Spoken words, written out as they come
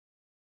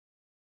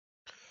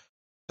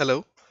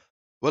Hello,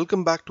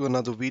 welcome back to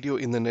another video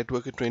in the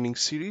Networker training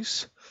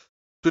series.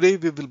 Today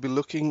we will be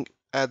looking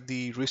at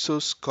the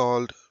resource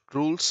called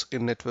Rules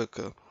in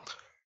Networker.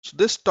 So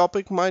this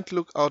topic might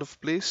look out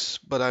of place,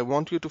 but I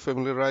want you to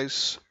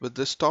familiarize with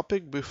this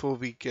topic before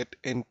we get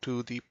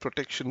into the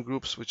protection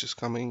groups, which is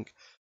coming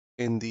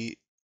in the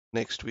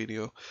next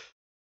video.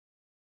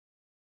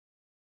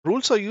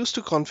 Rules are used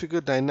to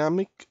configure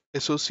dynamic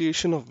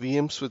association of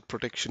VMs with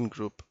protection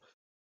group.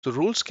 The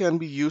rules can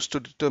be used to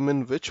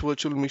determine which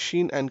virtual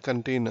machine and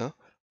container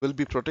will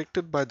be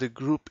protected by the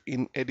group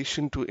in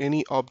addition to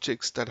any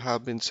objects that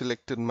have been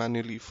selected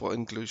manually for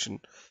inclusion.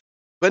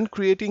 When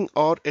creating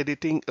or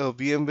editing a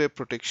VMware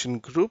protection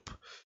group,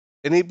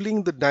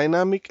 enabling the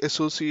dynamic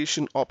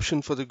association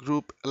option for the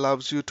group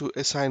allows you to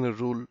assign a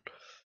rule.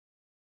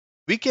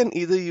 We can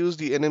either use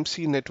the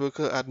NMC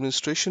NetWorker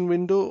administration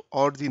window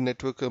or the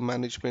Networker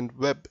Management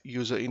web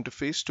user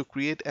interface to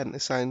create and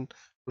assign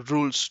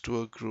rules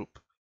to a group.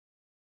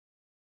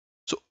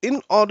 So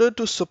in order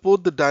to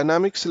support the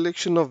dynamic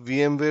selection of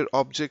VMware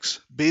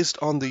objects based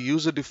on the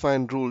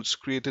user-defined rules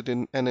created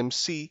in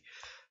NMC,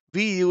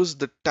 we use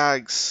the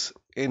tags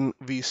in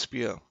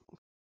vSphere.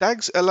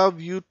 Tags allow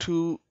you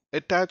to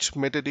attach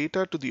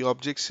metadata to the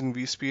objects in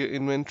vSphere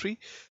inventory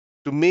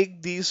to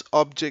make these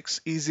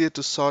objects easier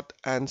to sort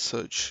and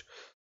search.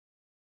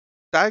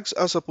 Tags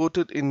are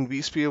supported in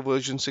vSphere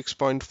version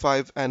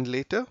 6.5 and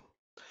later.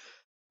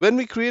 When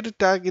we create a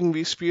tag in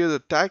vSphere, the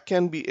tag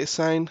can be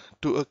assigned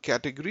to a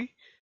category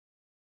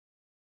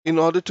in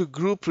order to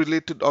group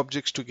related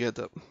objects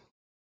together.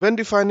 When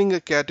defining a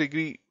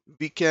category,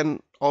 we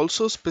can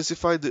also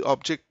specify the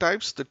object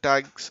types the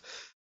tags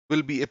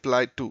will be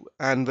applied to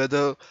and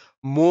whether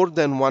more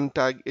than one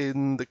tag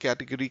in the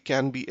category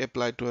can be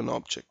applied to an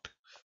object.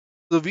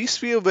 The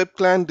vSphere web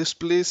client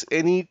displays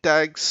any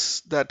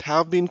tags that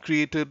have been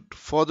created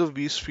for the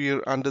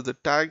vSphere under the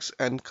tags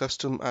and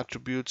custom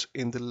attributes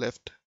in the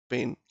left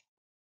pane.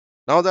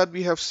 Now that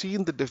we have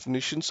seen the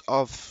definitions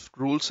of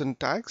rules and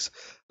tags,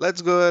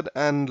 let's go ahead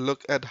and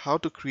look at how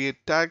to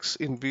create tags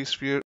in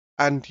vSphere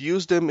and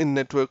use them in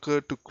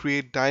Networker to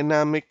create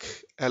dynamic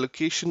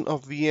allocation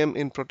of VM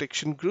in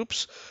protection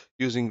groups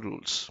using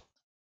rules.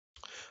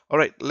 All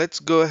right, let's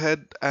go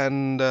ahead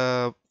and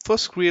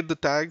first create the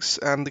tags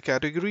and the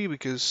category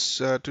because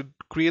to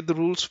create the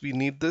rules we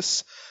need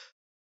this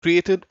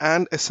created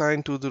and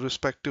assigned to the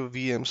respective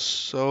VMs.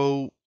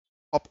 So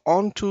up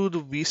onto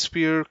the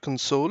vSphere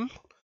console.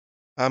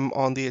 I'm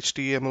on the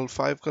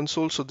HTML5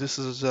 console, so this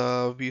is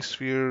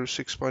vSphere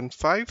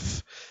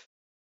 6.5.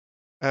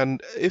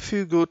 And if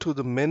you go to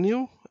the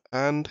menu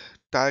and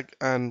tag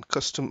and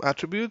custom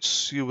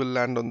attributes, you will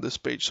land on this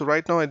page. So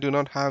right now I do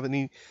not have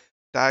any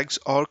tags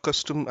or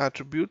custom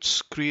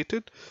attributes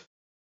created.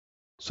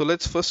 So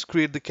let's first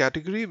create the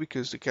category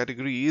because the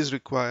category is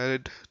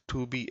required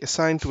to be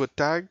assigned to a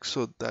tag.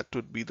 So that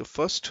would be the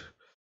first.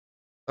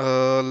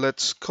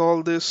 Let's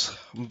call this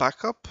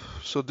backup.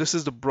 So this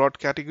is the broad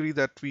category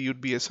that we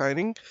would be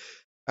assigning,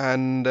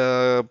 and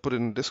put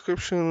in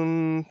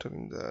description,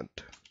 telling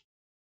that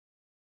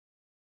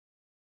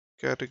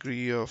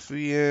category of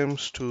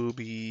VMs to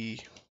be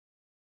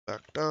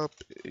backed up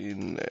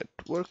in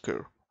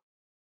NetWorker.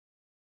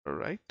 All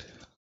right.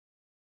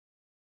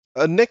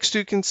 Next,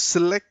 you can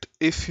select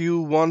if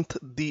you want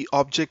the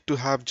object to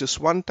have just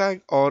one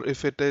tag or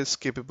if it is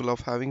capable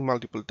of having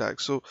multiple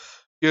tags. So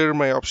here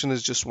my option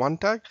is just one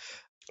tag.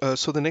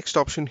 So the next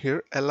option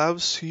here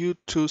allows you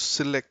to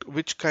select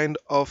which kind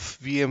of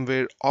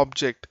VMware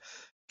object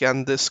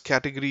can this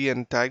category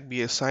and tag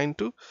be assigned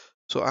to.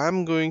 So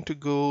I'm going to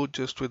go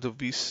just with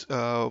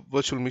the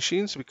virtual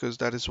machines because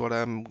that is what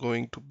I'm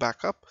going to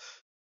back up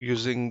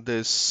using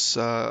this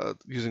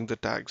using the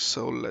tags.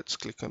 So let's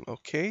click on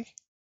OK.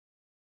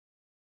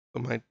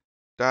 So my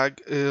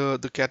tag,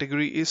 the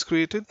category is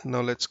created.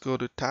 Now let's go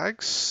to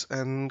tags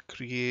and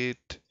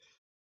create,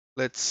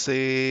 let's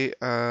say,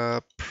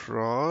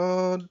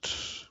 prod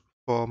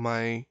for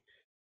my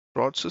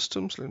prod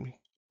systems. Let me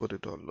put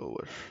it all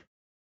lower.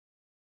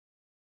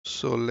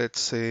 So let's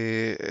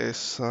say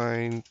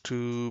assign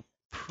to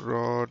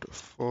prod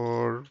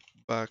for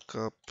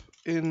backup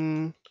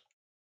in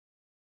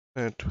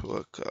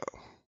Networker.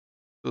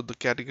 So the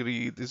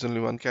category is only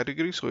one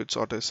category, so it's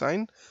auto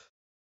assigned.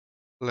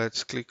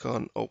 Let's click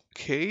on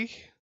OK.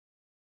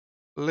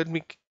 Let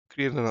me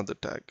create another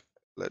tag.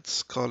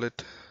 Let's call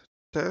it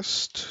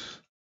test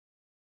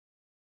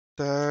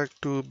tag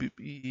to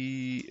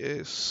be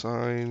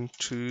assigned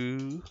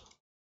to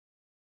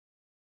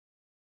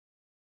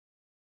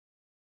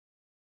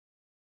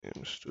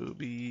aims to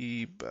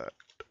be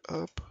backed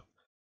up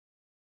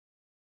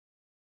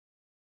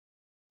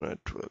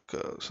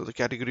Networker. So the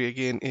category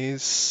again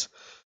is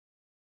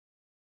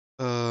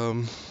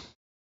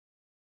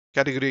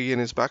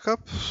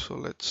backup. So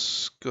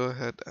let's go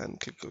ahead and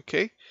click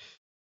OK.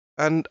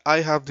 And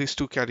I have these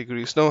two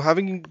categories. Now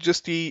having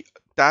just the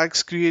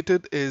tags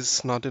created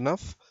is not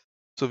enough.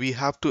 So we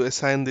have to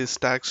assign these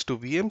tags to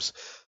VMs.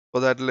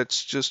 For that,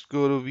 let's just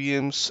go to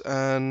VMs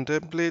and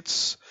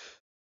templates.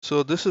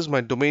 So this is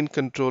my domain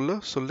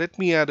controller. So let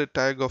me add a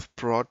tag of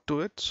prod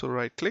to it. So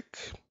right click,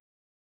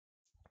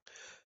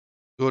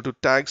 go to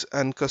tags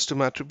and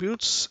custom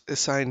attributes,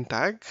 assign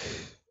tag,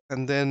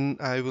 and then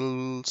I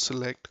will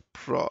select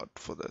prod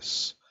for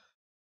this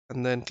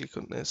and then click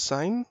on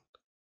assign.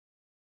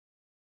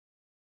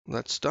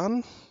 That's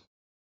done.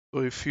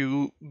 So if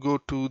you go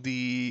to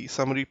the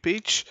summary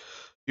page,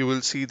 you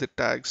will see the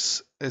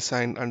tags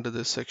assigned under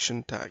this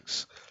section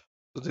tags.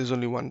 So there's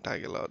only one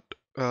tag allowed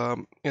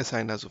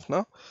assigned as of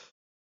now.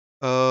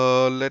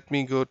 Let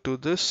me go to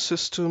this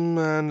system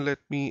and let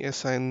me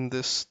assign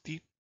this the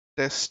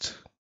test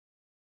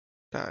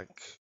tag.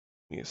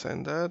 Let me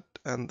assign that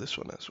and this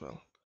one as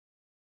well.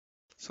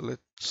 So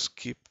let's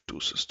keep two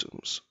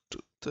systems to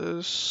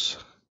this.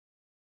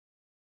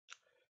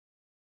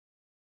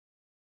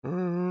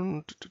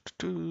 Right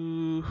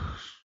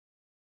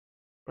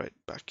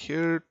back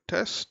here,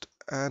 test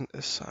and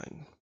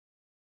assign.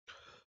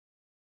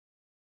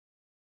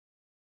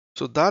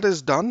 So that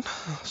is done.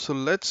 So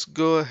let's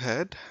go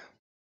ahead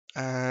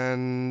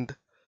and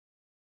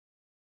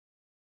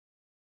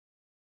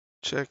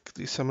check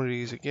the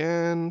summaries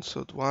again.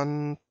 So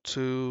 1,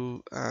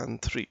 2,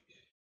 and 3.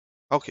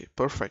 Okay,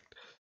 perfect.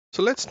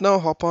 So let's now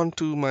hop on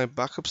to my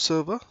backup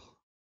server.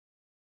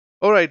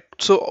 All right,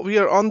 so we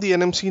are on the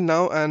NMC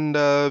now, and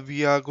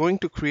we are going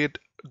to create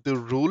the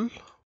rule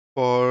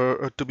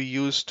for to be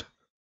used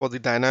for the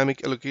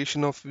dynamic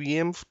allocation of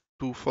VM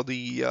for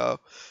the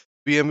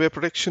VMware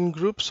protection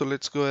group. So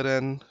let's go ahead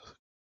and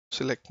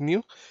select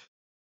new.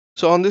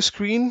 So on this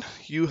screen,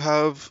 you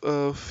have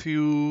a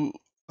few.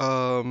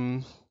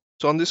 So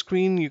on this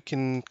screen, you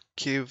can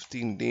give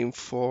the name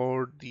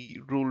for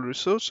the rule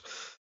resource.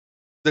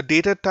 The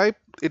data type,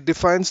 it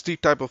defines the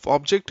type of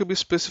object to be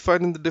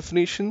specified in the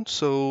definition.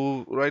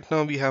 So right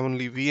now we have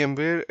only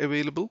VMware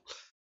available.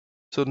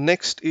 So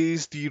next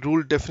is the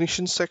rule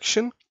definition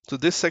section. So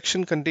this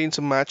section contains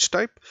a match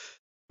type,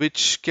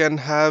 which can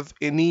have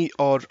any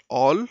or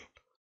all,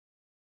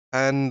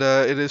 and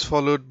it is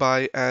followed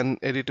by an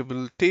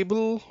editable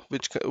table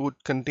which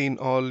would contain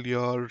all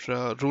your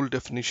rule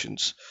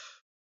definitions.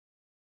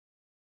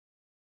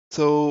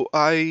 So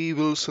I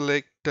will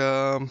select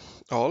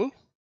all.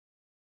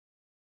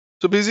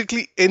 So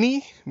basically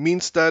any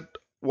means that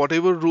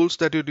whatever rules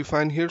that you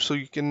define here, so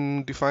you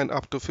can define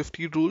up to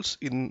 50 rules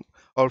in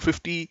or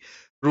 50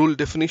 rule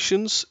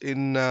definitions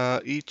in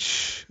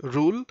each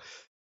rule,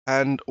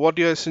 and what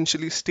you're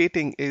essentially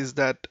stating is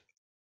that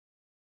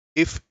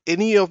if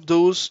any of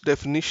those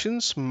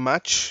definitions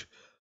match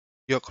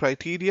your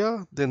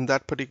criteria, then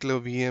that particular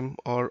VM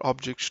or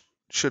object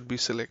should be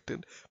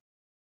selected.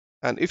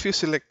 And if you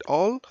select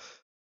all,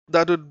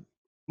 that would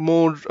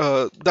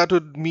that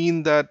would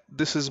mean that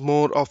this is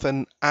more of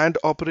an AND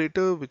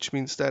operator, which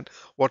means that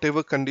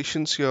whatever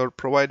conditions you're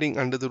providing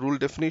under the rule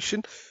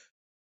definition,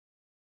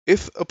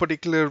 if a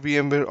particular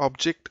VMware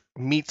object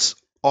meets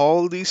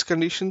all these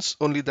conditions,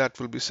 only that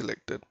will be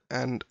selected.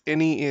 And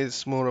any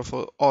is more of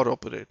a OR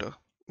operator,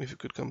 if you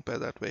could compare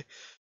that way,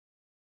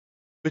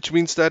 which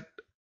means that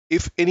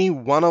if any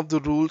one of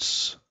the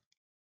rules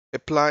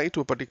apply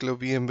to a particular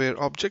VMware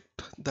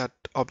object, that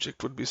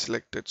object would be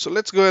selected. So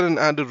let's go ahead and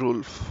add a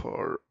rule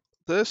for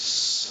this.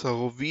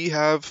 So we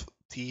have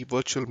the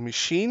virtual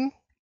machine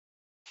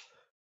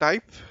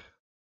type,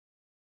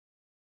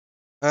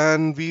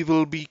 and we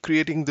will be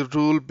creating the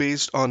rule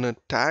based on a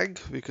tag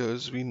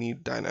because we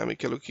need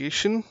dynamic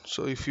allocation.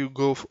 So if you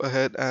go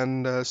ahead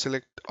and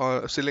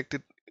select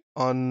it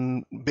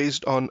on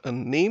based on a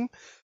name,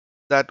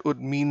 that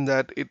would mean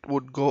that it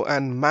would go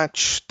and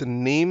match the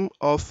name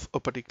of a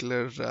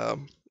particular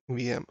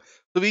VM.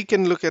 So we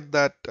can look at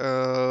that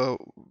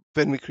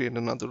when we create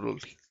another rule.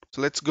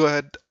 So let's go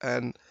ahead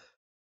and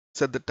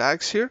set the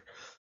tags here.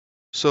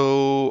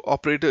 So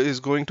operator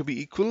is going to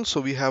be equal.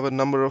 So we have a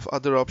number of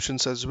other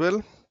options as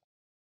well,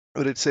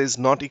 where it says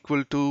not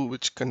equal to,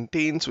 which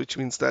contains, which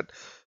means that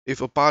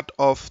if a part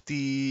of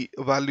the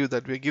value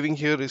that we're giving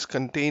here is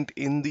contained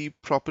in the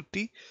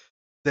property,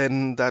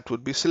 then that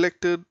would be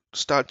selected,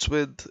 starts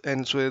with,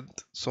 ends with,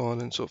 so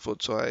on and so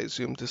forth. So I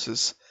assume this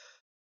is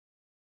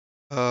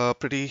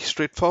pretty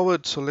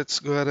straightforward. So let's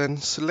go ahead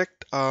and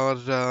select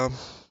our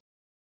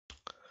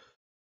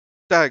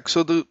tag.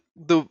 So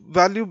the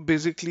value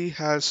basically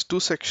has two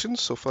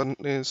sections. So one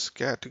is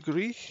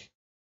category,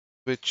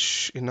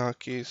 which in our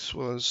case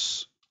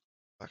was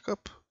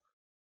backup.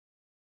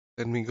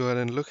 Then we go ahead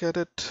and look at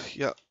it.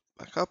 Yeah,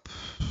 backup.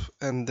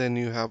 And then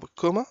you have a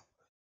comma,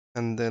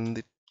 and then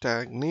the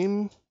tag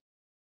name,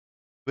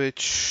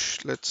 which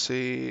let's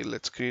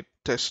create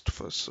test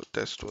first. So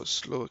test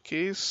was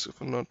lowercase, if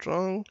I'm not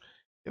wrong.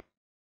 Yep.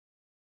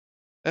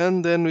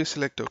 And then we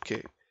select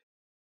OK.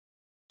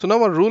 So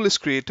now our rule is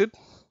created.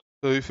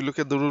 So if you look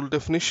at the rule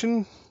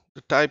definition,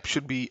 the type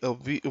should be a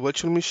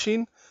virtual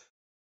machine.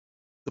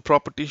 The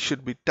property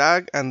should be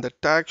tag, and the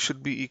tag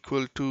should be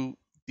equal to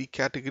the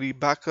category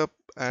backup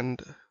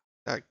and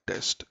tag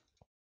test.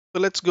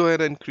 So let's go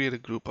ahead and create a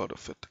group out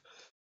of it.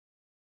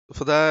 So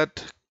for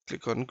that,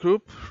 click on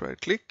group, right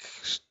click,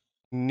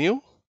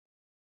 new.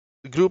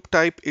 The group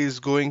type is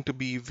going to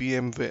be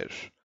VMware.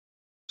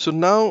 So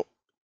now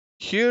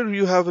here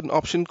you have an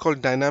option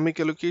called dynamic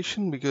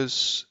allocation,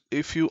 because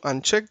if you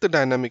uncheck the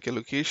dynamic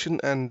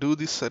allocation and do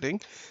this setting,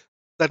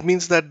 that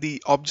means that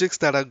the objects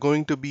that are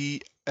going to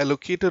be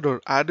allocated or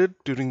added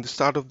during the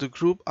start of the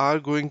group are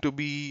going to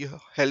be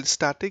held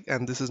static,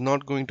 and this is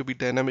not going to be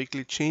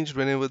dynamically changed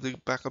whenever the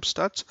backup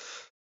starts.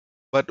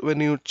 But when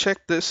you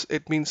check this,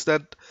 it means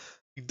that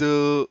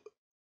the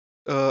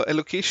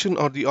allocation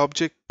or the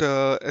object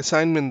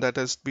assignment that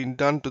has been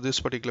done to this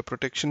particular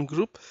protection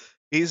group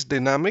is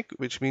dynamic,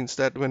 which means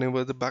that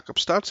whenever the backup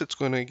starts, it's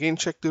going to again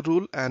check the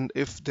rule, and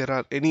if there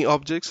are any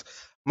objects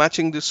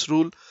matching this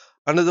rule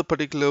under the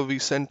particular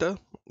vCenter,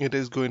 it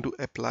is going to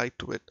apply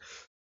to it.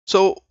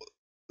 So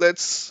I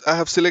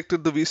have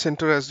selected the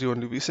vCenter as the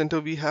only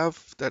vCenter we have,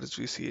 that is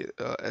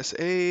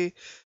VCSA,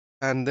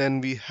 and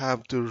then we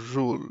have the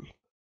rule.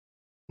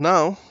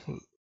 Now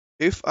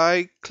if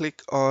I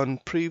click on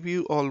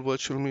preview all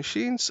virtual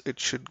machines, it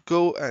should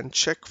go and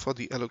check for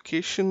the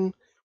allocation.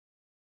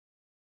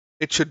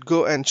 It should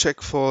go and check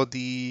for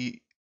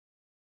the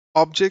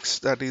objects,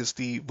 that is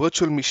the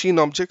virtual machine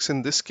objects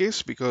in this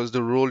case, because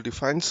the role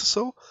defines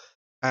so,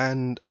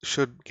 and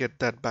should get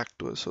that back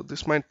to us. So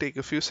this might take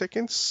a few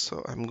seconds.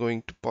 So I'm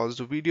going to pause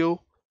the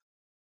video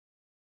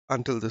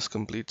until this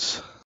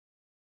completes.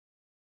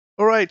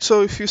 All right,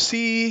 so if you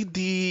see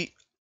the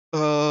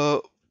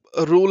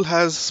rule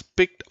has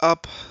picked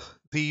up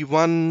the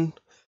one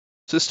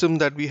system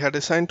that we had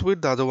assigned to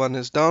it, the other one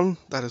is down.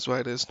 That is why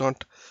it is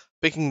not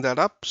picking that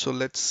up. So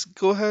let's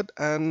go ahead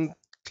and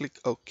click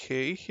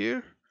OK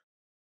here,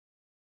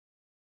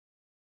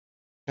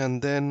 and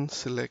then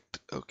select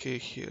OK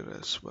here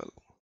as well.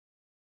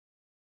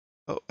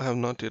 Oh, I have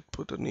not yet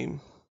put a name.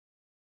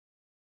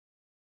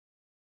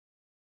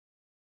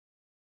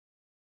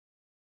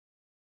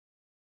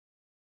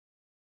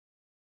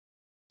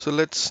 So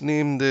let's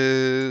name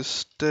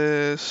this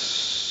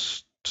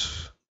test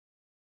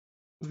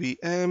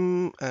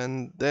VM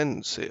and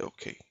then say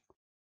OK.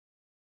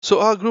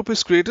 So our group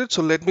is created.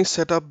 So let me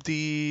set up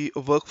the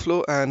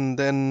workflow and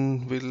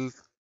then we'll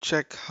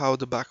check how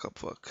the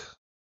backup work.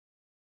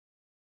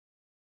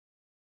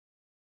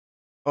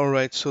 All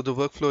right, so the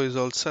workflow is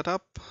all set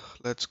up.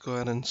 Let's go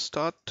ahead and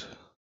start.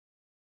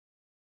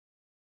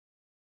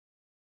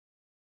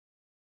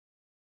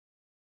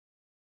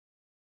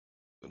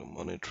 Go to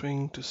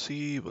monitoring to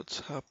see what's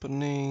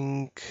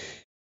happening.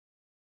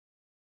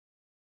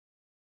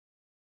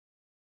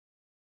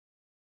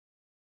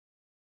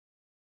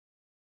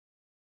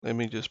 Let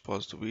me just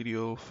pause the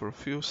video for a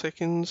few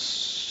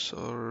seconds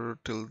or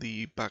till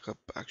the backup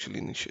actually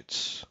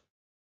initiates.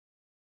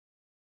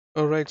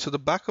 All right, so the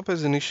backup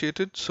has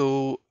initiated.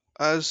 So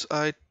as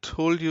I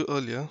told you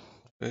earlier,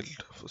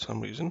 failed for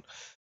some reason,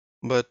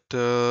 but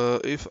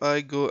if I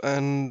go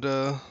and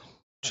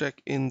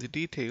check in the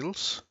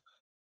details,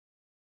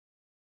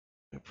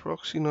 a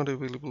proxy not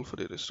available for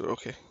data store.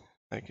 Okay,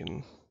 I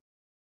can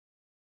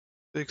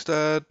fix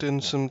that in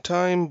some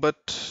time,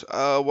 but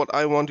what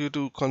I want you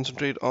to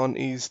concentrate on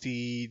is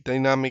the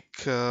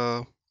dynamic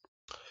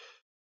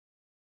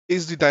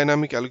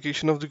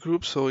allocation of the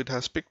group. So it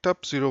has picked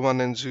up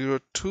 01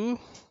 and 02,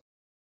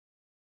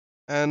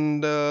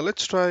 and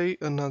let's try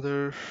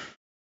another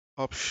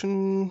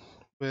option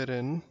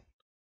wherein,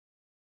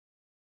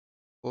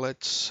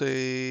 let's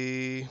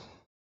say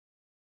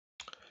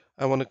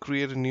I want to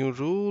create a new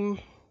rule.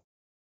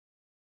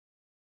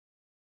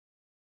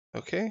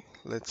 Okay,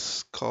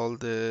 let's call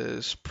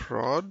this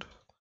prod,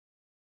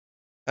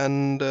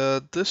 and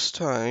this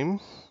time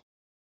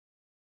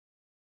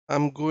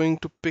I'm going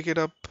to pick it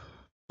up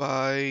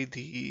by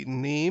the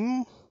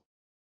name.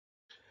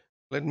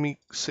 Let me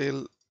say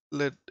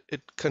let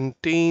it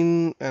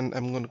contain, and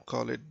I'm going to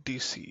call it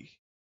DC.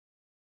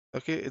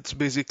 Okay, it's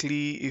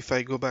basically, if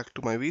I go back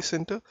to my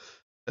vCenter,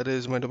 that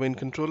is my domain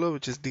controller,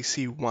 which is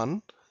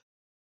DC1,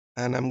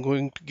 and I'm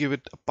going to give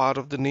it a part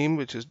of the name,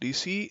 which is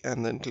DC,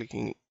 and then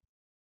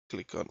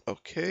click on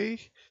OK.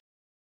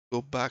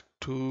 Go back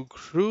to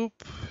group,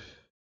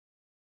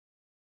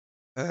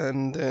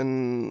 and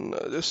then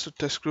just a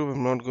test group.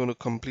 I'm not going to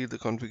complete the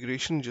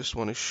configuration, just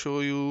want to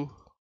show you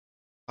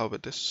how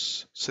it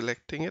is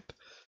selecting it.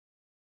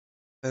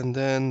 And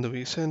then the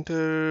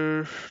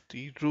vCenter,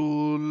 the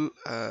rule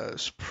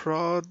as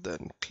prod,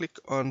 then click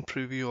on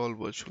preview all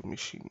virtual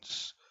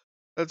machines.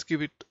 Let's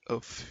give it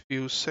a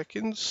few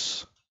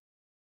seconds.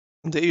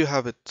 And there you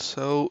have it.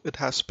 So it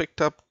has picked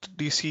up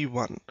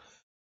DC1.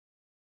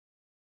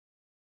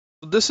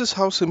 This is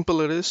how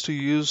simple it is to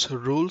use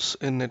rules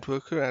in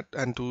NetWorker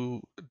and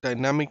to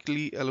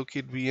dynamically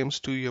allocate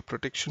VMs to your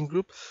protection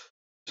group.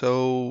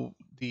 So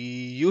the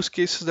use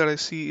cases that I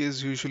see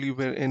is usually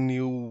wherein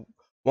you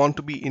want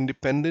to be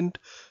independent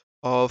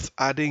of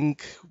adding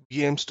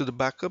VMs to the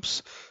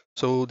backups.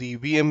 So the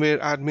VMware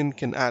admin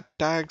can add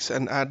tags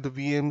and add the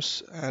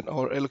VMs and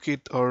or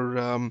allocate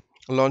or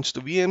launch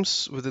the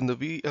VMs within the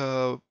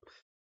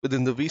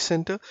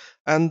vCenter,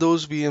 and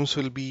those VMs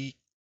will be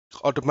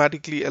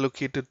automatically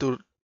allocated to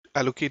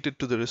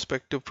the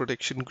respective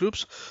protection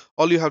groups.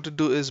 All you have to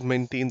do is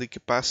maintain the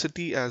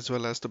capacity as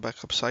well as the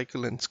backup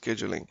cycle and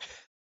scheduling.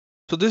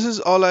 So this is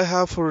all I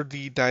have for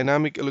the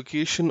dynamic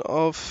allocation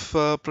of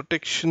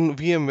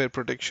VMware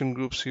protection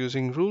groups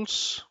using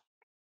rules.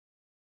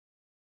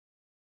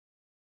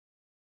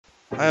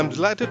 I am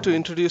delighted to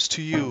introduce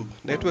to you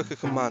NetWorker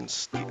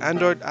Commands, the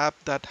Android app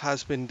that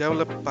has been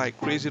developed by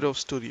CrazyRove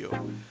Studio.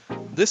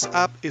 This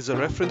app is a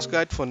reference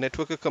guide for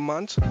networker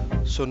commands,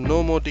 so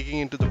no more digging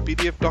into the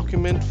PDF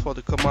document for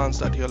the commands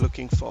that you're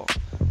looking for.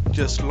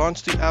 Just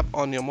launch the app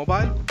on your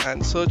mobile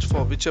and search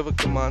for whichever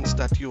commands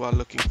that you are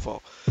looking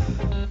for.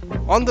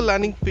 On the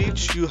landing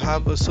page, you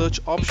have a search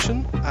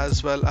option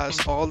as well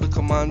as all the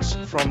commands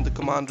from the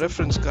command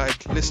reference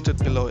guide listed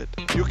below it.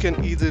 You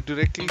can either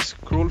directly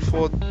scroll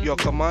for your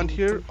command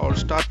here or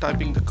start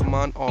typing the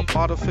command or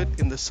part of it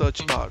in the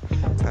search bar,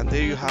 and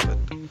there you have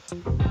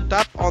it.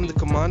 Tap on the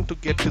command to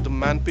get to the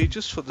man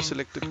pages for the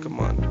selected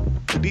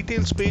command. The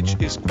details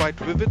page is quite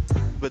vivid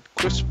with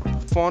crisp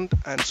font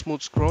and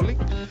smooth scrolling.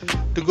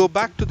 To go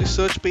back to the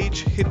search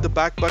page, hit the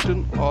back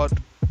button or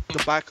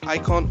the back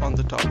icon on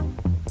the top.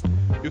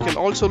 You can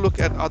also look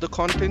at other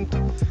content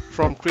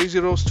from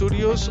CrazyRove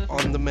Studios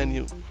on the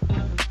menu.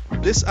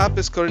 This app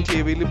is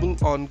currently available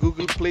on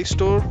Google Play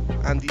Store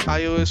and the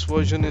iOS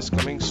version is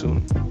coming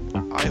soon.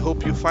 I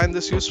hope you find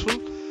this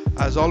useful.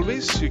 As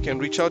always, you can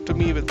reach out to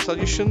me with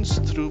suggestions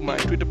through my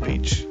Twitter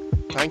page.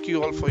 Thank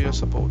you all for your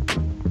support.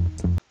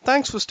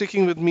 Thanks for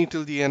sticking with me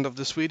till the end of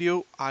this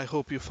video. I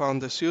hope you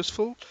found this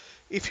useful.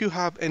 If you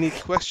have any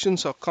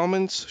questions or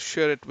comments,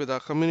 share it with our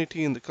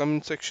community in the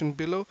comment section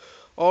below,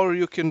 or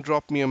you can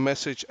drop me a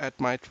message at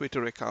my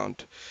Twitter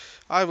account.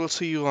 I will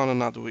see you on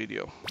another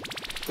video.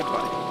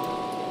 Goodbye.